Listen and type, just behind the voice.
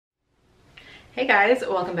Hey guys,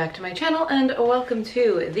 welcome back to my channel and welcome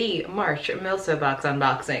to the March MilSO Box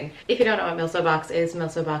unboxing. If you don't know what MilSO Box is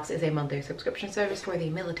a monthly subscription service for the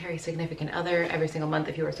military significant other. Every single month,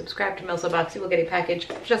 if you are subscribed to MilSO Box, you will get a package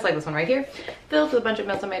just like this one right here, filled with a bunch of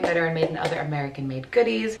MilSO made, better, and made in other American-made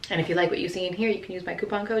goodies. And if you like what you see in here, you can use my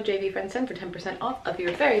coupon code JVFriends10 for 10% off of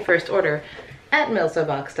your very first order at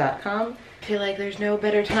milsobox.com. I feel like there's no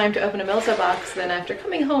better time to open a MilSO Box than after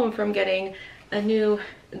coming home from getting a new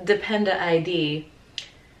Dependa ID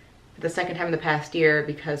for the second time in the past year,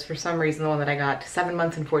 because for some reason the one that I got 7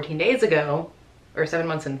 months and 14 days ago, or 7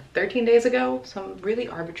 months and 13 days ago, some really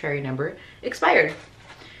arbitrary number, expired.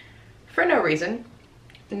 For no reason.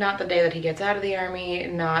 Not the day that he gets out of the army,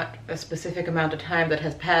 not a specific amount of time that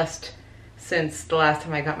has passed since the last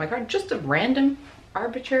time I got my card, just a random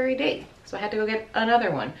arbitrary date. So I had to go get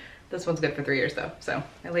another one. This one's good for 3 years though, so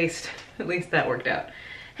at least that worked out.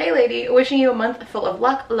 Hey lady, wishing you a month full of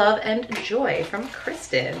luck, love, and joy from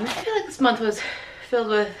Kristen. I feel like this month was filled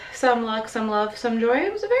with some luck, some love, some joy.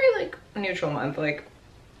 It was a very like neutral month. Like,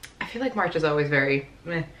 I feel like March is always very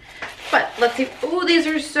meh. But let's see. Oh, these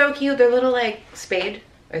are so cute. They're little like spade.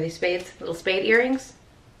 Are these spades? Little spade earrings?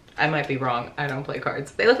 I might be wrong. I don't play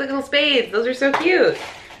cards. They look like little spades. Those are so cute.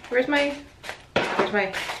 Where's my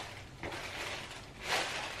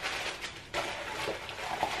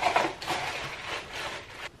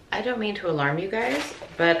I don't mean to alarm you guys,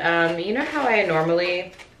 but you know how I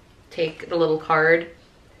normally take the little card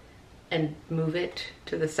and move it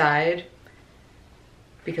to the side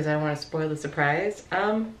because I don't want to spoil the surprise?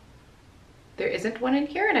 There isn't one in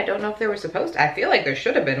here, and I don't know if there was supposed to. I feel like there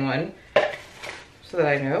should have been one so that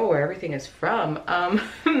I know where everything is from.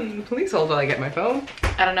 Please hold while I get my phone.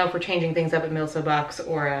 I don't know if we're changing things up at MilSO Box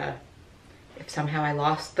or if somehow I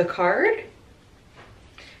lost the card.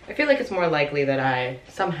 I feel like it's more likely that I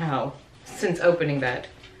somehow, since opening that,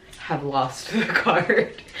 have lost the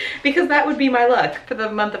card. Because that would be my luck for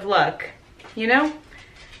the month of luck, you know?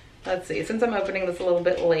 Let's see, since I'm opening this a little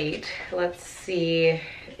bit late, let's see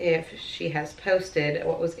if she has posted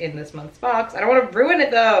what was in this month's box. I don't want to ruin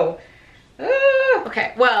it though.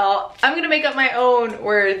 Okay, well, I'm gonna make up my own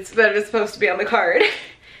words that are supposed to be on the card.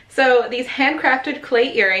 So these handcrafted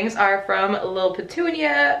clay earrings are from Lil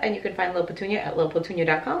Petunia, and you can find Lil Petunia at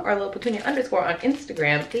lilpetunia.com or lilpetunia_ on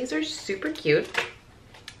Instagram. These are super cute.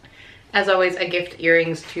 As always, I gift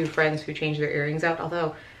earrings to friends who change their earrings out,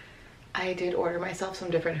 although I did order myself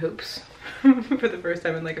some different hoops for the first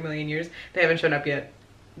time in like a million years. They haven't shown up yet,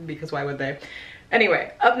 because why would they?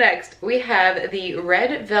 Anyway, up next, we have the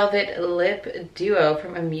Red Velvet Lip Duo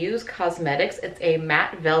from Amuse Cosmetics. It's a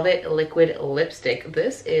matte velvet liquid lipstick.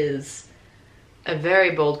 This is a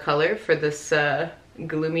very bold color for this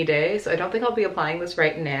gloomy day, so I don't think I'll be applying this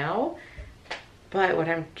right now. But what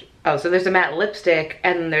so there's a matte lipstick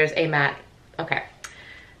and there's a matte, okay.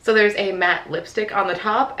 So there's a matte lipstick on the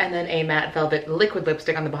top and then a matte velvet liquid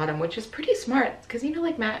lipstick on the bottom, which is pretty smart because you know,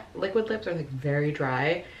 like matte liquid lips are like very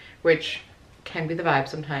dry, which can be the vibe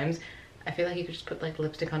sometimes. I feel like you could just put like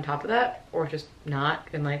lipstick on top of that or just not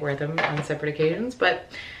and like wear them on separate occasions,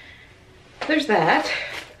 but there's that.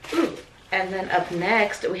 Ooh. And then up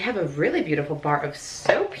next, we have a really beautiful bar of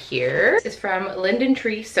soap here. This is from Linden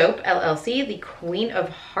Tree Soap LLC, the Queen of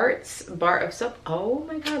Hearts bar of soap. Oh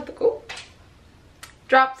my God, look, oh.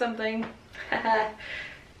 Drop something.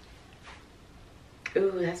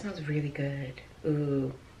 Ooh, that smells really good.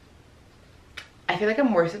 Ooh. I feel like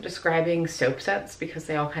I'm worse at describing soap scents because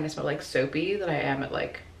they all kind of smell like soapy than I am at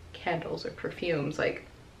like candles or perfumes. Like,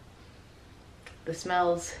 the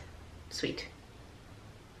smell's sweet.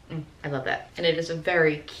 I love that. And it is a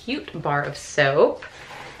very cute bar of soap.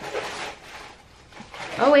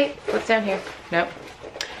 Oh wait, what's down here? Nope.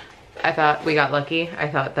 I thought we got lucky. I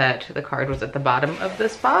thought that the card was at the bottom of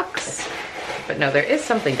this box, but no, there is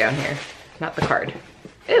something down here, not the card.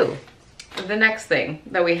 Ooh. The next thing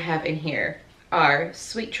that we have in here are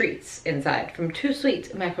sweet treats inside from Two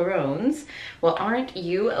Sweet Macarons. Well, aren't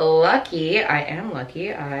you lucky? I am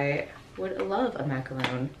lucky. I would love a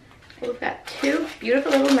macaron. Well, we've got two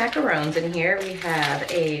beautiful little macarons in here. We have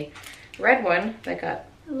a red one that got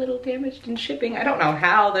a little damaged in shipping. I don't know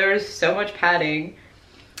how, there's so much padding.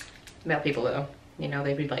 Mail people though, you know,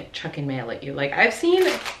 they'd be like chucking mail at you. Like I have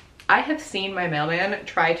seen my mailman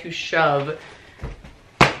try to shove,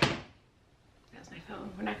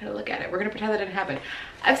 we're not gonna look at it. We're gonna pretend that didn't happen.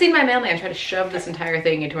 I've seen my mailman try to shove this entire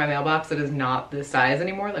thing into my mailbox that is not this size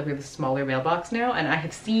anymore. Like we have a smaller mailbox now, and I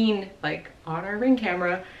have seen like on our Ring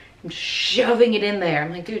camera him shoving it in there.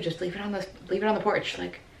 I'm like, dude, just leave it on the porch.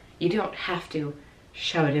 Like, you don't have to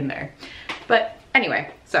shove it in there. But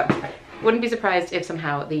anyway, so wouldn't be surprised if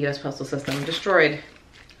somehow the US Postal System destroyed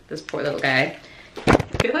This poor little guy.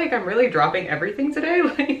 I feel like I'm really dropping everything today.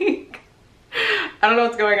 Like, I don't know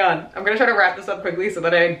what's going on. I'm gonna try to wrap this up quickly so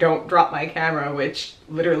that I don't drop my camera, which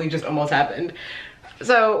literally just almost happened.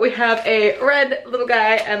 So we have a red little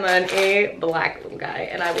guy and then a black little guy,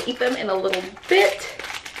 and I will eat them in a little bit.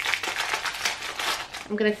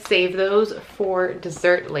 I'm gonna save those for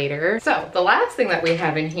dessert later. So the last thing that we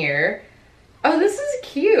have in here, oh, this is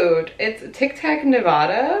cute. It's Tic Tac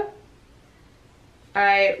Nevada.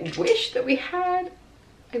 I wish that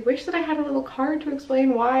I had a little card to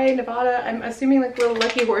explain why Nevada. I'm assuming like little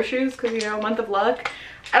lucky horseshoes because, you know, month of luck.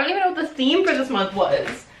 I don't even know what the theme for this month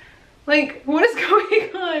was. Like, what is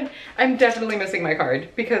going on? I'm definitely missing my card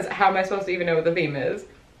because how am I supposed to even know what the theme is?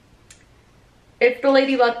 It's the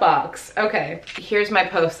Lady Luck box. Okay, here's my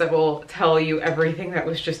post that will tell you everything that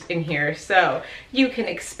was just in here. So you can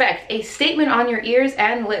expect a statement on your ears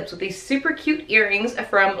and lips with these super cute earrings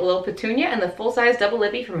from Lil Petunia and the full-size double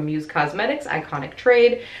lippy from Muse Cosmetics, iconic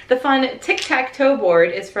trade. The fun tic-tac-toe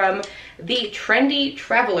board is from the Trendy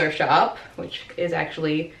Traveler Shop, which is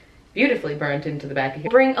actually beautifully burnt into the back of here.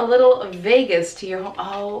 Bring a little Vegas to your home.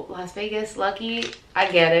 Oh, Las Vegas, lucky. I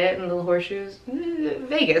get it. And little horseshoes.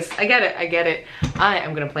 Vegas. I get it. I get it. I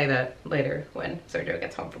am going to play that later when Sergio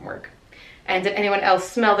gets home from work. And did anyone else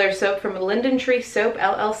smell their soap from Linden Tree Soap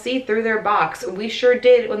LLC through their box? We sure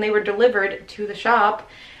did when they were delivered to the shop.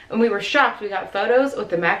 And we were shocked. We got photos with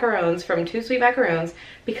the macarons from Too Sweet Macarons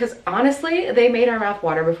because honestly, they made our mouth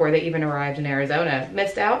water before they even arrived in Arizona.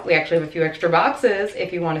 Missed out? We actually have a few extra boxes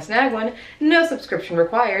if you want to snag one. No subscription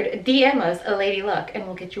required. DM us a Lady Luck and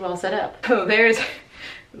we'll get you all set up. So there's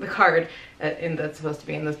the card that's supposed to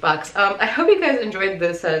be in this box. I hope you guys enjoyed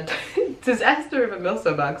this disaster of a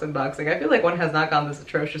MilSO Box unboxing. I feel like one has not gone this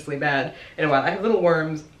atrociously bad in a while. I have little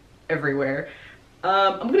worms everywhere.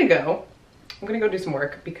 I'm gonna go do some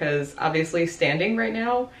work because obviously standing right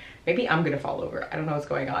now, maybe I'm gonna fall over. I don't know what's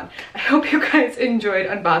going on. I hope you guys enjoyed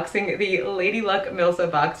unboxing the Lady Luck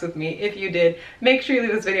MilSO Box with me. If you did, make sure you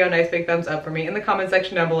leave this video a nice big thumbs up for me in the comment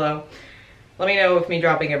section down below. Let me know if me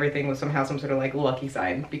dropping everything was somehow some sort of like lucky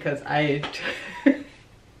sign because I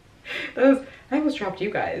almost dropped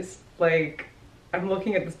you guys. Like, I'm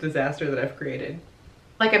looking at this disaster that I've created.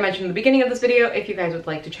 Like I mentioned in the beginning of this video, if you guys would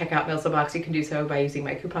like to check out MilSO Box, you can do so by using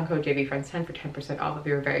my coupon code JVFriends10 for 10% off of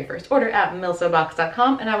your very first order at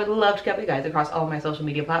milsobox.com. And I would love to get you guys across all of my social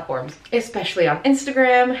media platforms, especially on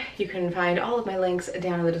Instagram. You can find all of my links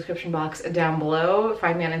down in the description box down below.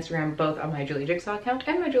 Find me on Instagram both on my Julie Jigsaw account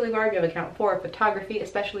and my Julie Barbie account for photography,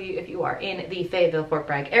 especially if you are in the Fayetteville, Fort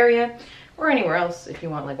Bragg area or anywhere else if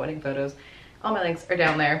you want like wedding photos. All my links are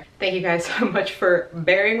down there. Thank you guys so much for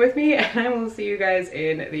bearing with me, and I will see you guys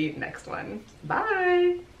in the next one.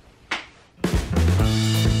 Bye!